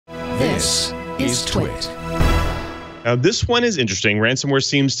This is Twit. Now, this one is interesting. Ransomware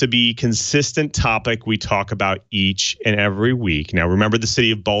seems to be a consistent topic we talk about each and every week. Now, remember the city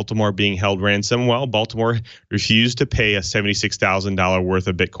of Baltimore being held ransom? Well, Baltimore refused to pay a $76,000 worth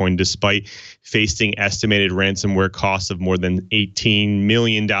of Bitcoin despite facing estimated ransomware costs of more than $18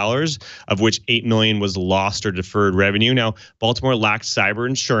 million, of which $8 million was lost or deferred revenue. Now, Baltimore lacked cyber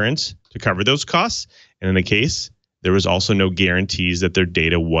insurance to cover those costs. And in the case, there was also no guarantees that their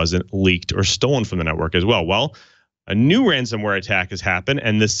data wasn't leaked or stolen from the network as well. Well, a new ransomware attack has happened,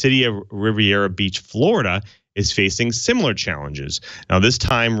 and the city of Riviera Beach, Florida, is facing similar challenges. Now, this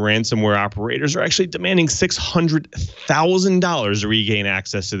time, ransomware operators are actually demanding $600,000 to regain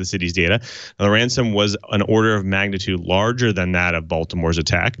access to the city's data. Now, the ransom was an order of magnitude larger than that of Baltimore's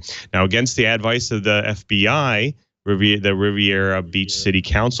attack. Now, against the advice of the FBI, the Riviera Beach City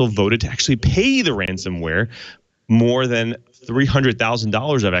Council voted to actually pay the ransomware. More than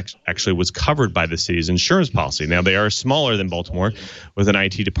 $300,000 of actually was covered by the city's insurance policy. Now, they are smaller than Baltimore with an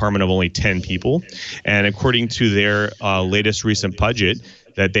IT department of only 10 people. And according to their latest recent budget,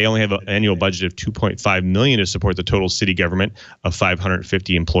 that they only have an annual budget of $2.5 million to support the total city government of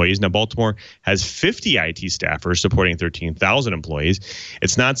 550 employees. Now, Baltimore has 50 IT staffers supporting 13,000 employees.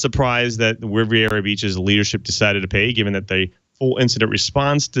 It's not surprised that Riviera Beach's leadership decided to pay, given that the full incident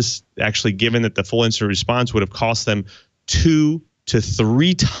response, given that the full incident response would have cost them 2 to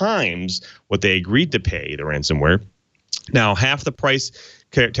 3 times what they agreed to pay the ransomware. Now, half the price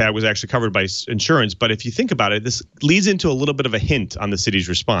tag was actually covered by insurance, but if you think about it, this leads into a little bit of a hint on the city's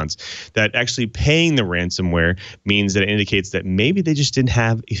response, that actually paying the ransomware means that it indicates that maybe they just didn't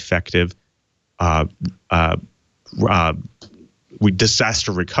have effective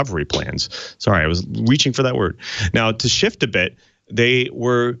disaster recovery plans. Sorry, I was reaching for that word. Now, to shift a bit,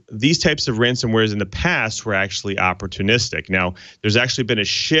 these types of ransomwares in the past were actually opportunistic. Now, there's actually been a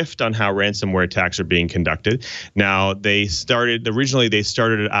shift on how ransomware attacks are being conducted. Now, originally they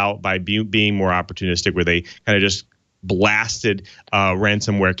started out by being more opportunistic, where they kind of just blasted a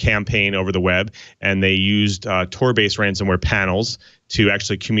ransomware campaign over the web, and they used Tor-based ransomware panels to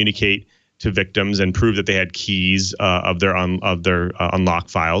actually communicate to victims and prove that they had keys of their unlock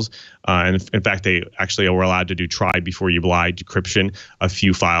files. And in fact, they actually were allowed to do try before you buy decryption a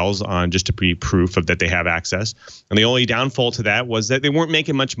few files on just to be proof of that they have access. And the only downfall to that was that they weren't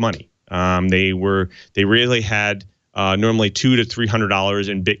making much money. They really had normally $200 to $300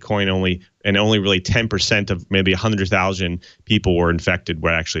 in Bitcoin only, and only really 10% of maybe 100,000 people were infected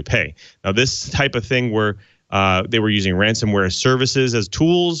would actually pay. Now, this type of thing where they were using ransomware services as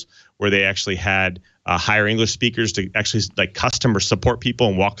tools, where they actually had hire English speakers to actually like customer support people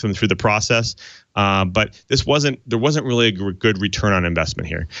and walk them through the process. But there wasn't really a good return on investment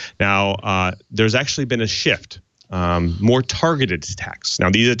here. Now, there's actually been a shift, more targeted attacks.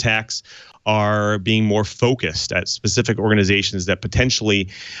 Now, these attacks are being more focused at specific organizations that potentially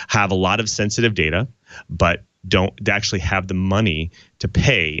have a lot of sensitive data, but don't actually have the money to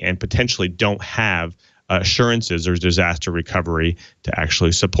pay, and potentially don't have assurances or disaster recovery to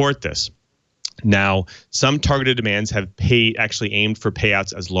actually support this. Now, some targeted demands have actually aimed for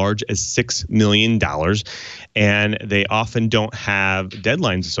payouts as large as $6 million, and they often don't have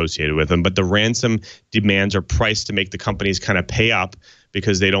deadlines associated with them. But the ransom demands are priced to make the companies kind of pay up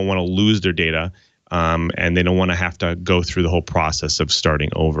because they don't want to lose their data. And they don't want to have to go through the whole process of starting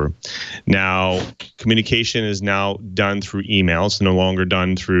over. Now, communication is now done through email. It's no longer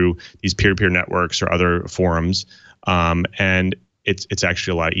done through these peer-to-peer networks or other forums. And it's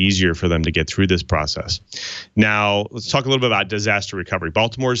actually a lot easier for them to get through this process. Now, let's talk a little bit about disaster recovery.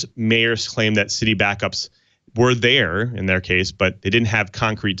 Baltimore's mayors claim that city backups were there in their case, but they didn't have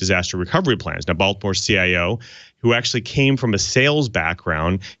concrete disaster recovery plans. Now, Baltimore's CIO, who actually came from a sales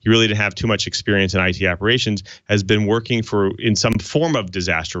background, he really didn't have too much experience in IT operations, has been working in some form of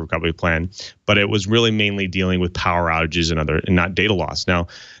disaster recovery plan, but it was really mainly dealing with power outages and not data loss. Now,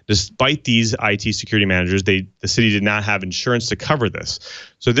 despite these IT security managers, the city did not have insurance to cover this.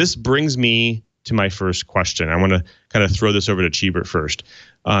 So this brings me to my first question. I want to kind of throw this over to Chee first.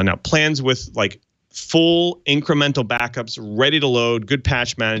 Now, plans with like full incremental backups, ready to load, good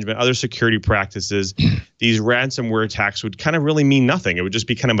patch management, other security practices, these ransomware attacks would kind of really mean nothing. It would just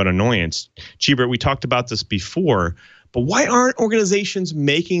be kind of an annoyance. Chee, we talked about this before, but why aren't organizations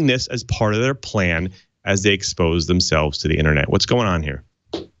making this as part of their plan as they expose themselves to the internet? What's going on here?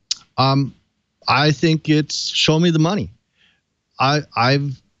 I think it's show me the money.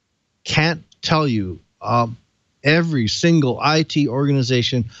 I can't tell you every single IT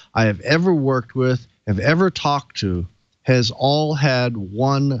organization I have ever worked with, have ever talked to, has all had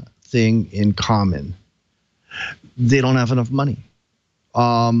one thing in common. They don't have enough money.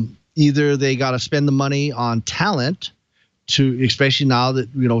 either they got to spend the money on talent to, especially now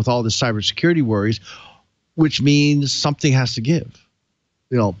that, with all the cybersecurity worries, which means something has to give.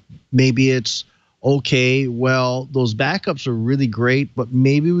 Maybe it's, okay, well, those backups are really great, but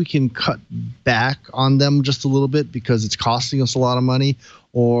maybe we can cut back on them just a little bit because it's costing us a lot of money.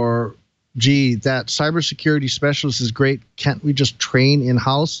 Or, gee, that cybersecurity specialist is great. Can't we just train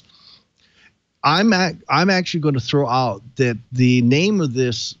in-house? I'm actually going to throw out that the name of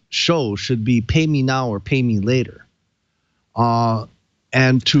this show should be Pay Me Now or Pay Me Later.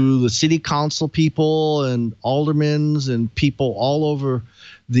 And to the city council people and aldermans and people all over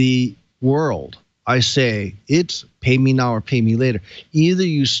the world, I say it's pay me now or pay me later. Either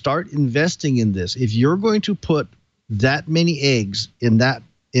you start investing in this. If you're going to put that many eggs in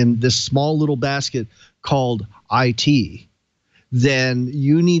this small little basket called IT, then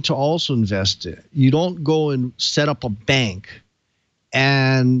you need to also invest in it. You don't go and set up a bank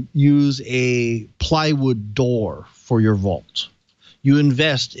and use a plywood door for your vault. You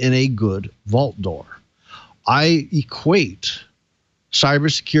invest in a good vault door. I equate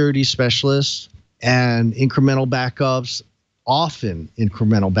cybersecurity specialists and incremental backups, often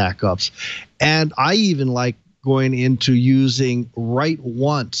incremental backups. And I even like going into using write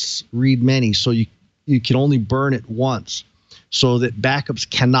once, read many, so you can only burn it once, so that backups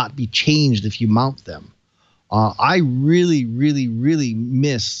cannot be changed if you mount them. I really, really, really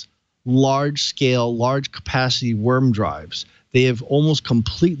miss large-scale, large-capacity worm drives. They have almost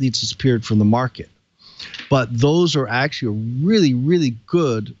completely disappeared from the market. But those are actually a really, really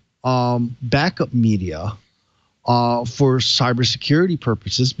good backup media for cybersecurity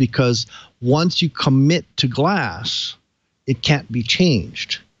purposes, because once you commit to glass, it can't be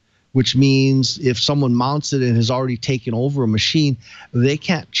changed, which means if someone mounts it and has already taken over a machine, they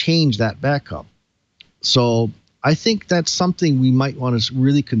can't change that backup. So I think that's something we might want to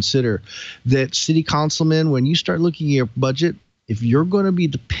really consider, that city councilmen, when you start looking at your budget, if you're going to be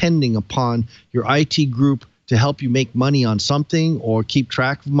depending upon your IT group to help you make money on something or keep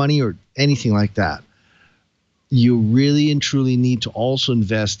track of money or anything like that, you really and truly need to also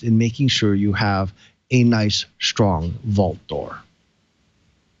invest in making sure you have a nice, strong vault door.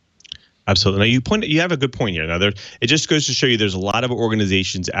 Absolutely. Now you have a good point here. Now it just goes to show you there's a lot of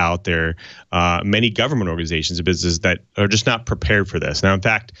organizations out there, many government organizations and businesses that are just not prepared for this. Now, in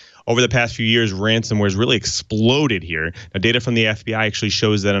fact, over the past few years, ransomware has really exploded here. Now, data from the FBI actually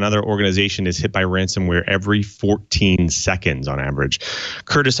shows that another organization is hit by ransomware every 14 seconds on average.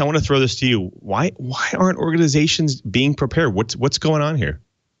 Curtis, I want to throw this to you. Why aren't organizations being prepared? What's going on here?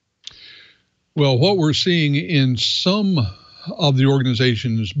 Well, what we're seeing in some of the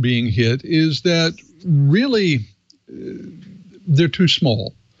organizations being hit is that really they're too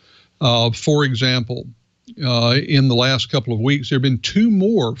small. For example, in the last couple of weeks, there have been 2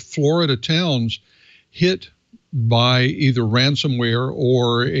 more Florida towns hit by either ransomware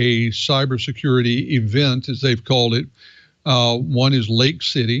or a cybersecurity event, as they've called it. One is Lake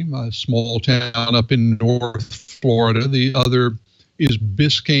City, a small town up in North Florida. The other is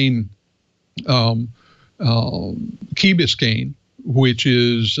Biscayne, Key Biscayne, which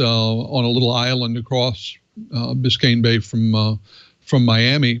is on a little island across Biscayne Bay from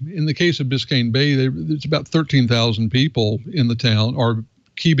Miami. In the case of Biscayne Bay, it's about 13,000 people in the town, or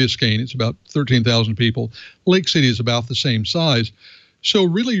Key Biscayne, it's about 13,000 people. Lake City is about the same size. So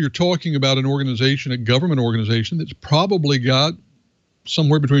really you're talking about an organization, a government organization, that's probably got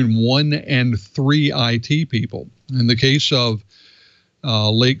somewhere between 1 and 3 IT people. In the case of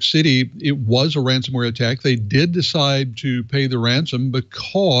Lake City, it was a ransomware attack. They did decide to pay the ransom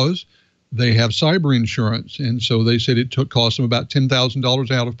because they have cyber insurance. And so they said it cost them about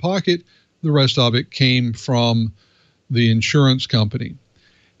 $10,000 out of pocket. The rest of it came from the insurance company.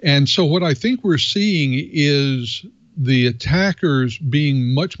 And so what I think we're seeing is the attackers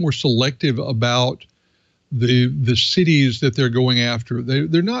being much more selective about the cities that they're going after.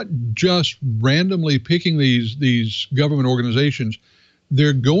 They're not just randomly picking these government organizations.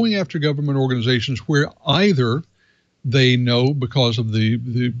 They're going after government organizations where either they know, because of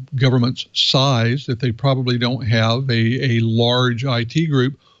the government's size, that they probably don't have a large IT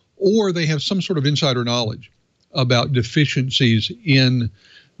group, or they have some sort of insider knowledge about deficiencies in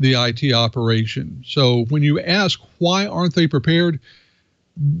the IT operation. So when you ask why aren't they prepared,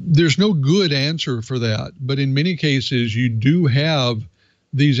 there's no good answer for that. But in many cases, you do have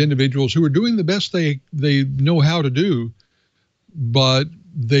these individuals who are doing the best they know how to do, but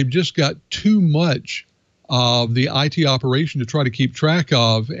they've just got too much of the IT operation to try to keep track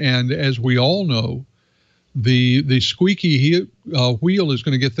of. And as we all know, the squeaky wheel is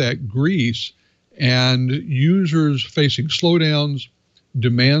going to get that grease, and users facing slowdowns,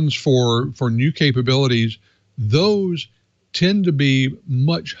 demands for new capabilities, those tend to be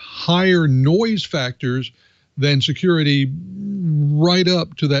much higher noise factors than security right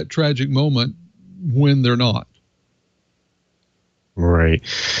up to that tragic moment when they're not. Right.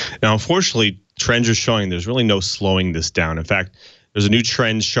 Now, unfortunately, trends are showing there's really no slowing this down. In fact, there's a new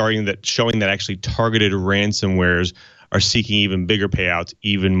trend showing that actually targeted ransomwares are seeking even bigger payouts,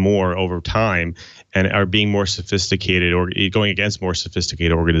 even more over time, and are being more sophisticated or going against more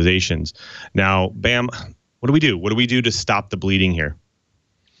sophisticated organizations. Now, Bam, what do we do? What do we do to stop the bleeding here?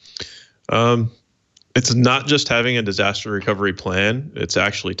 It's not just having a disaster recovery plan. It's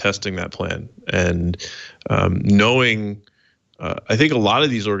actually testing that plan and knowing. I think a lot of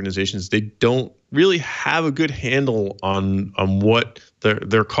these organizations, they don't really have a good handle on what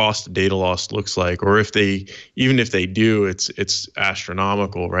their cost of data loss looks like, or even if they do, it's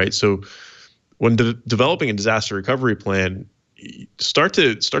astronomical, right? So when developing a disaster recovery plan, start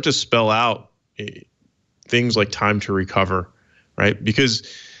to spell out things like time to recover, right? Because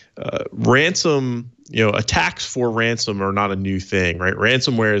attacks for ransom are not a new thing, right?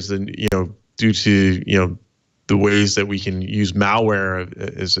 Ransomware is due to the ways that we can use malware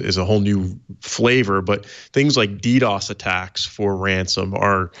is a whole new flavor, but things like DDoS attacks for ransom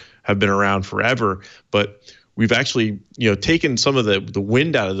have been around forever. But we've actually taken some of the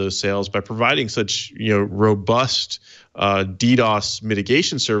wind out of those sails by providing such robust DDoS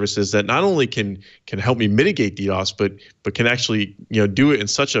mitigation services that not only can help me mitigate DDoS, but can actually do it in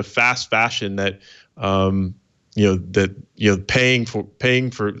such a fast fashion that paying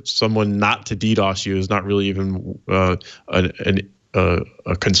for someone not to DDoS you is not really even a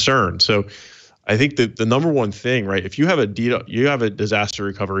concern. So I think that the number one thing, right, if you have a disaster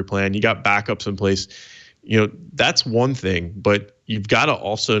recovery plan, you got backups in place, that's one thing, but you've got to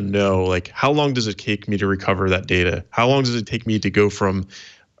also know, like, how long does it take me to recover that data? How long does it take me to go from,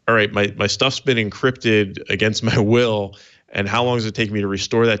 all right, my stuff's been encrypted against my will, and how long does it take me to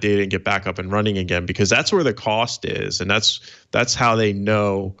restore that data and get back up and running again? Because that's where the cost is, and that's how they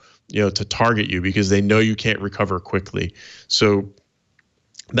know to target you, because they know you can't recover quickly. So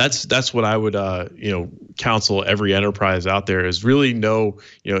that's what I would counsel every enterprise out there is really know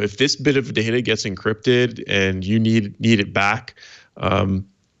if this bit of data gets encrypted and you need it back.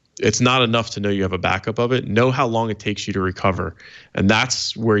 It's not enough to know you have a backup of it. Know how long it takes you to recover, and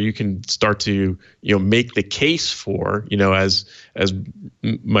that's where you can start to make the case for as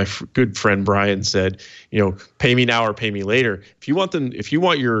my good friend Brian said, pay me now or pay me later. If you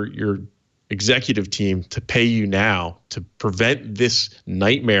want your executive team to pay you now to prevent this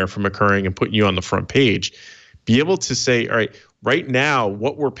nightmare from occurring and putting you on the front page, be able to say, all right, right now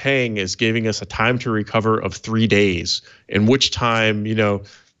what we're paying is giving us a time to recover of 3 days, in which time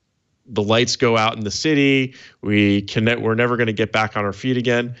the lights go out in the city, we're never going to get back on our feet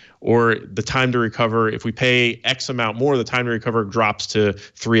again, or the time to recover, if we pay X amount more, the time to recover drops to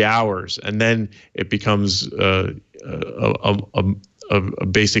 3 hours, and then it becomes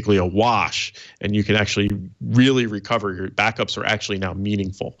basically a wash, and you can actually really recover. Your backups are actually now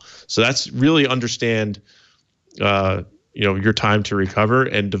meaningful. So that's really understand your time to recover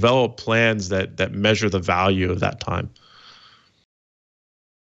and develop plans that measure the value of that time.